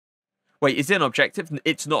Wait, is it an objective?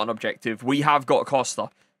 It's not an objective. We have got Costa.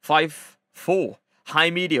 5'4".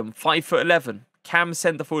 High medium. 5'11". Cam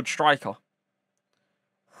centre forward striker.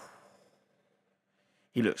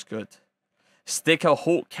 He looks good. Stick a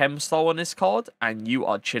Hawk Chem style on this card and you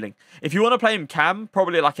are chilling. If you want to play him Cam,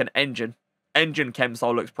 probably like an engine. Engine Chem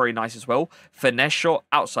style looks pretty nice as well. Finesse shot,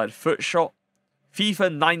 outside foot shot.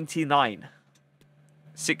 FIFA 99.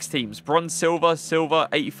 6 teams. Bronze, silver, silver,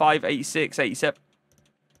 85, 86, 87.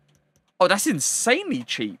 Oh, that's insanely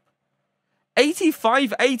cheap.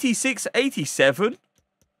 85, 86, 87.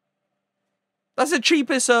 That's the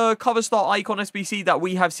cheapest cover star icon SBC that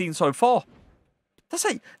we have seen so far. That's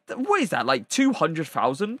like, what is that? Like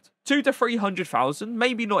 200,000? 200 to 300,000?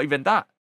 Maybe not even that.